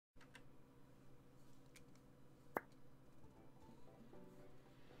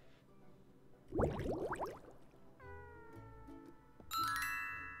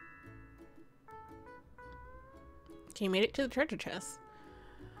Okay, made it to the treasure chest.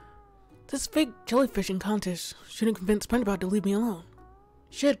 This fake jellyfishing contest shouldn't convince Spongebob to leave me alone.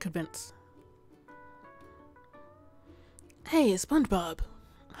 Should convince. Hey, Spongebob.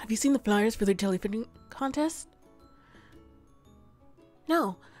 Have you seen the flyers for the jellyfishing contest?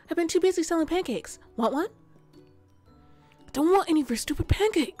 No, I've been too busy selling pancakes. Want one? I don't want any of your stupid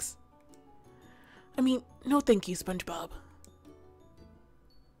pancakes. I mean, no thank you, Spongebob.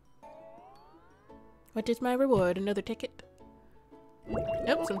 What is my reward? Another ticket?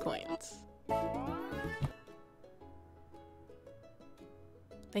 Nope, some coins.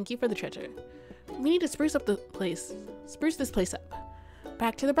 Thank you for the treasure. We need to spruce up the place. Spruce this place up.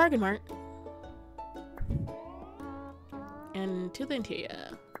 Back to the bargain mart. And to the interior.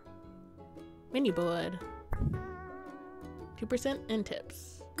 Menu board. 2% in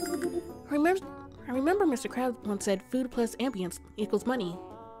tips. I remember Mr. Krabs once said food plus ambience equals money.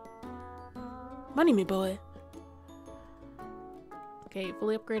 Money, me boy. Okay,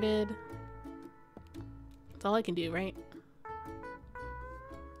 fully upgraded. That's all I can do, right?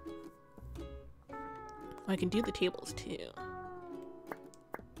 I can do the tables too.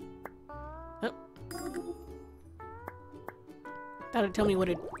 Oh. Thought it'd tell me what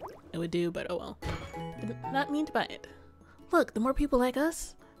it would do, but oh well. Did not mean to buy it. Look, the more people like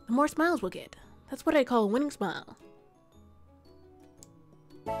us, the more smiles we'll get. That's what I call a winning smile.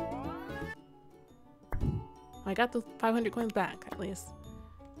 I got the 500 coins back, at least.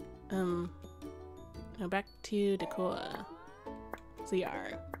 Now back to decor. CR.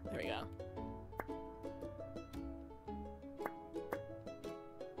 There we go.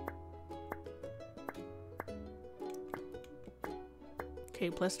 Okay,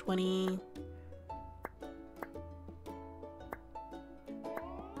 plus 20.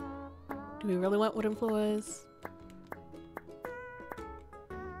 Do we really want wooden floors?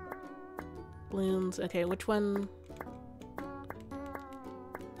 Balloons. Okay, which one?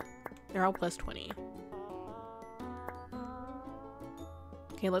 They're all plus 20.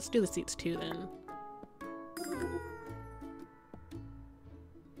 Okay, let's do the seats too then.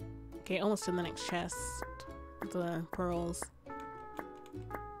 Okay, almost in the next chest. The pearls.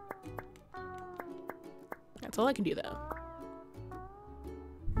 That's all I can do though.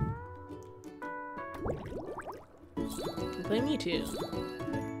 Can claim you too.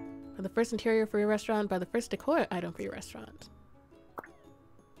 For the first interior for your restaurant, buy the first decor item for your restaurant.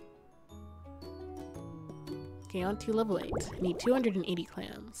 Okay, on to level 8. I need 280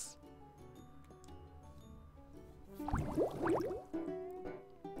 clams.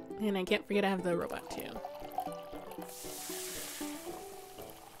 And I can't forget I have the robot too.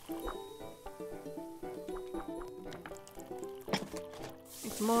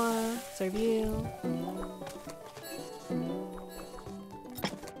 Make some more. Serve you.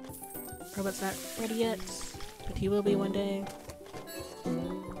 Robot's not ready yet, but he will be one day. I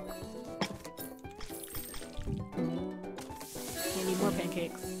need more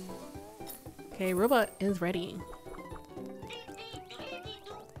pancakes. Okay, robot is ready.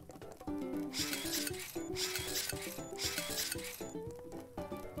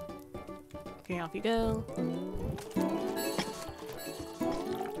 Okay, off you go.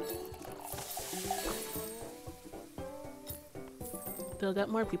 Still got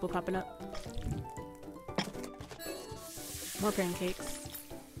more people popping up. More pancakes.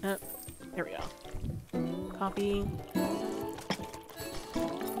 Oh, there we go. Coffee.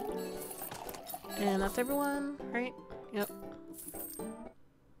 And that's everyone, right? Yep.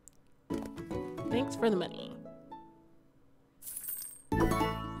 Thanks for the money.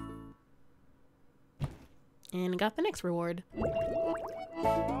 And got the next reward.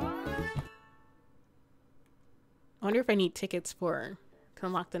 I wonder if I need tickets to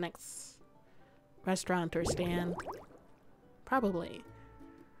unlock the next restaurant or stand. Probably.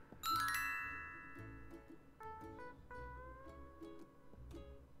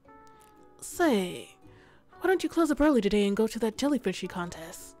 Say, why don't you close up early today and go to that jellyfishy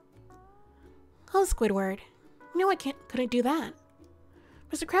contest? Oh, Squidward. You know I couldn't do that.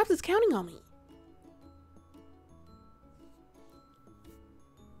 Mr. Krabs is counting on me.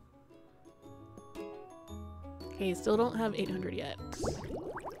 Okay, still don't have 800 yet.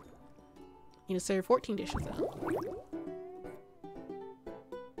 Need to serve 14 dishes though.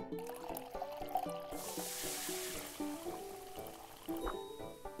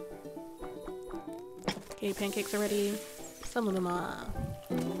 Okay, pancakes are ready. Some of them are.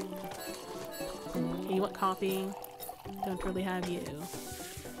 Okay, you want coffee? Don't really have you.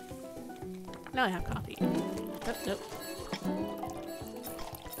 Now I have coffee. Nope, nope.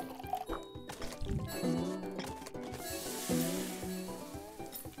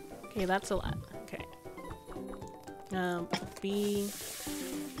 Okay, that's a lot. Okay. B.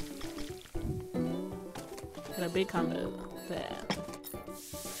 Got a big combo there.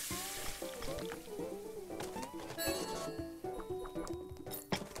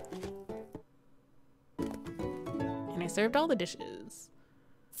 And I served all the dishes.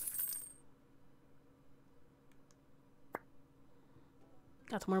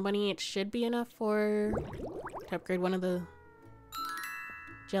 Got some more money. It should be enough to upgrade one of the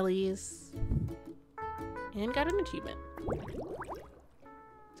jellies. And got an achievement.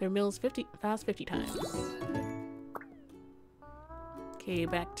 Their meals fast 50 times. Okay,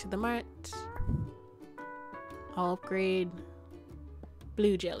 back to the mart. I'll upgrade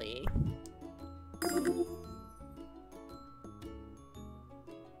blue jelly.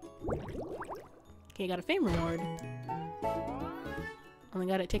 Okay, got a fame reward. Only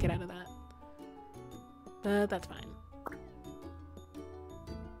got a ticket out of that. But that's fine.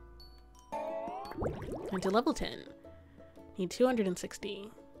 And to level 10. Need 260.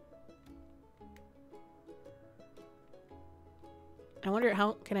 I wonder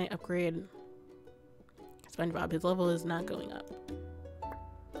how can I upgrade Spongebob? His level is not going up.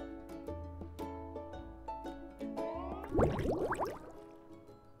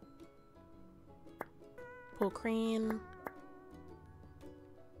 Pull crane.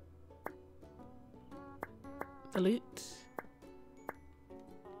 The loot.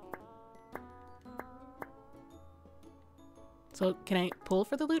 So can I pull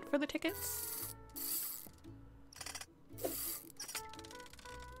for the loot for the tickets?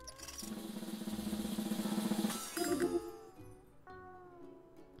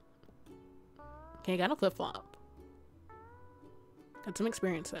 Okay, got a flip-flop. Got some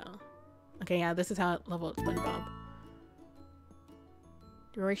experience though. Okay, yeah, this is how it leveled SpongeBob.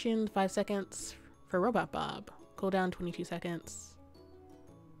 Duration 5 seconds for Robot Bob. Cooldown 22 seconds.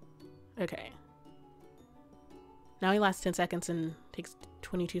 Okay. Now he lasts 10 seconds and takes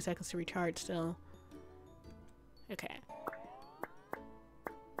 22 seconds to recharge still. Okay.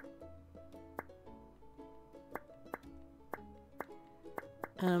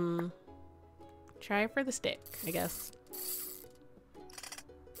 Try for the stick, I guess.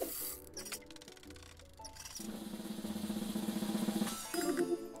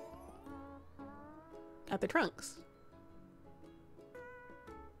 Got the trunks.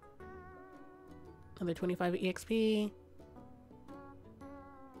 Another 25 EXP.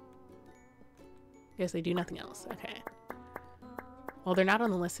 Guess they do nothing else. Okay. Well, they're not on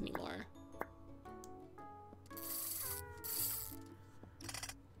the list anymore.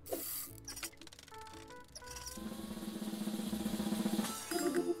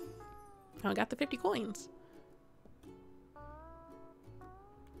 Oh, I got the 50 coins.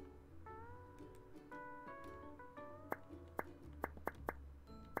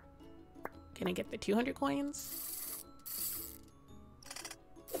 Can I get the 200 coins?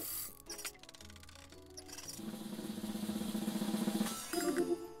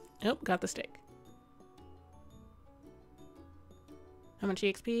 Nope, got the stick. How much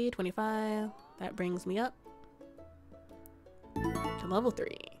EXP? 25. That brings me up to level 3.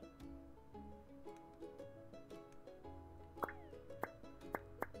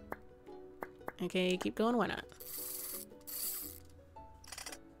 Okay, keep going, why not?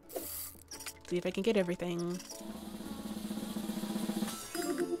 See if I can get everything.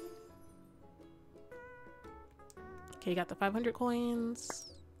 Okay, got the 500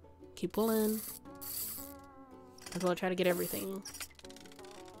 coins. Keep pulling. As well try to get everything.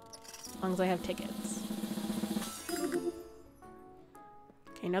 As long as I have tickets.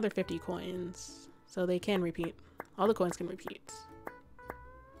 Okay, another 50 coins. So they can repeat. All the coins can repeat.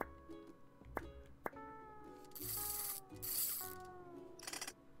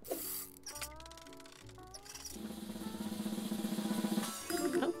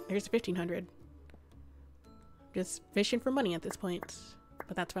 Here's 1500. Just fishing for money at this point,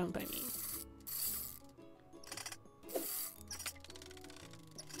 but that's fine by me.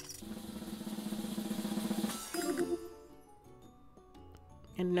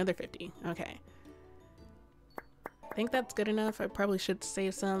 And another 50. Okay. I think that's good enough. I probably should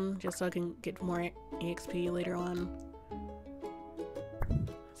save some just so I can get more EXP later on.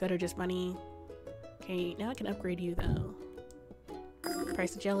 Instead of just money. Okay, now I can upgrade you though.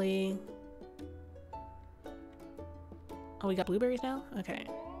 Price of jelly. Oh, we got blueberries now? Okay.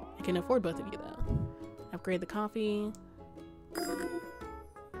 I can afford both of you though. Upgrade the coffee.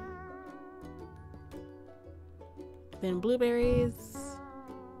 Then blueberries.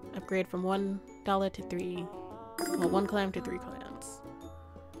 Upgrade from $1 to 3. Well, 1 clam to 3 clams.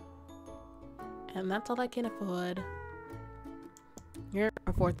 And that's all I can afford. You're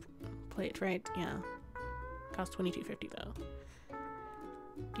a 4th plate, right? Yeah. Costs $22.50 though.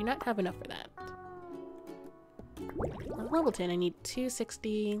 Do not have enough for that. Level 10, I need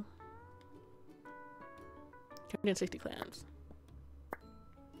 260. 260 clams.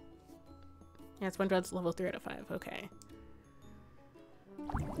 Yeah, SpongeBob's level 3 out of 5. Okay.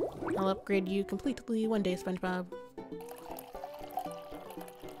 I'll upgrade you completely one day, SpongeBob.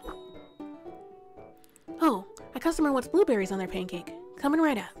 Oh, a customer wants blueberries on their pancake. Coming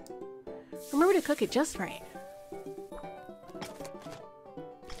right up. Remember to cook it just right.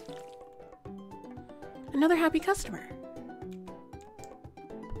 Another happy customer.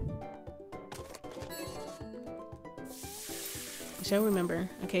 I shall remember.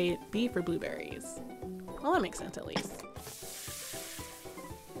 Okay, B for blueberries. Well, that makes sense at least.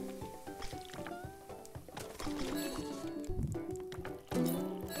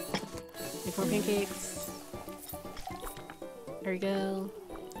 Make more pancakes. There we go.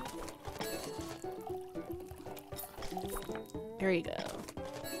 There you go.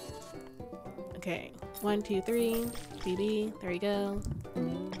 Okay, 1, 2, 3. BB. There you go.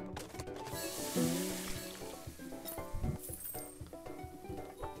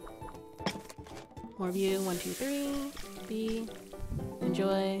 More of you. 1, 2, 3. B.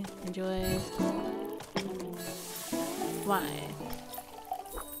 Enjoy. Enjoy. Y.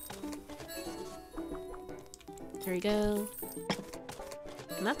 There you go.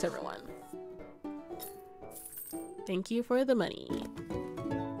 And that's everyone. Thank you for the money.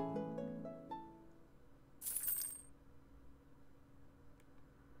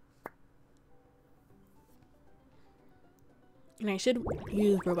 And I should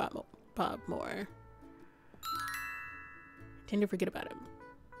use Robot Bob more. I tend to forget about him.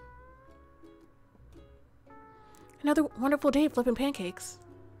 Another wonderful day flipping pancakes.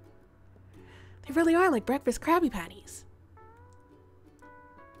 They really are like breakfast Krabby Patties.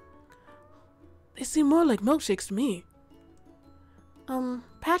 They seem more like milkshakes to me.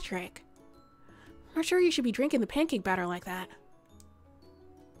 Patrick. I'm not sure you should be drinking the pancake batter like that.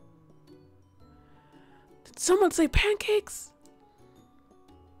 Did someone say pancakes?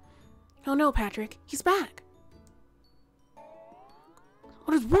 Oh no, Patrick. He's back.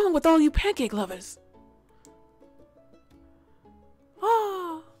 What is wrong with all you pancake lovers?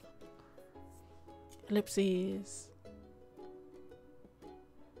 Oh. Ellipses.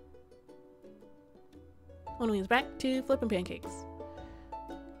 When he's back to flipping pancakes.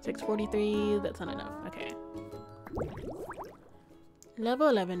 643, that's not enough. Okay. Level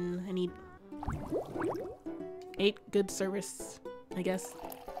 11. I need 8 good service, I guess.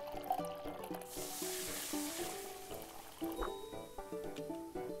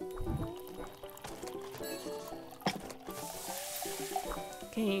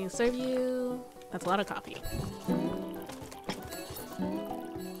 Okay, serve you. That's a lot of coffee.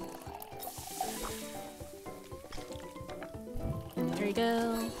 There you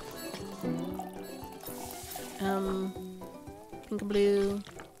go. Pink and blue.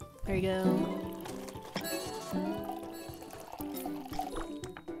 There you go.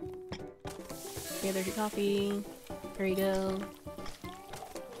 Okay, there's your coffee. There you go.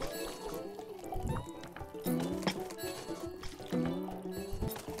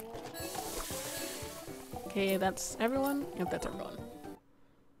 Okay, that's everyone? Yep, that's everyone.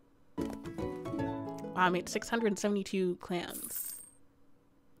 Wow, I made 672 clams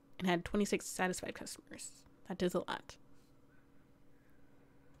and had 26 satisfied customers. That is a lot.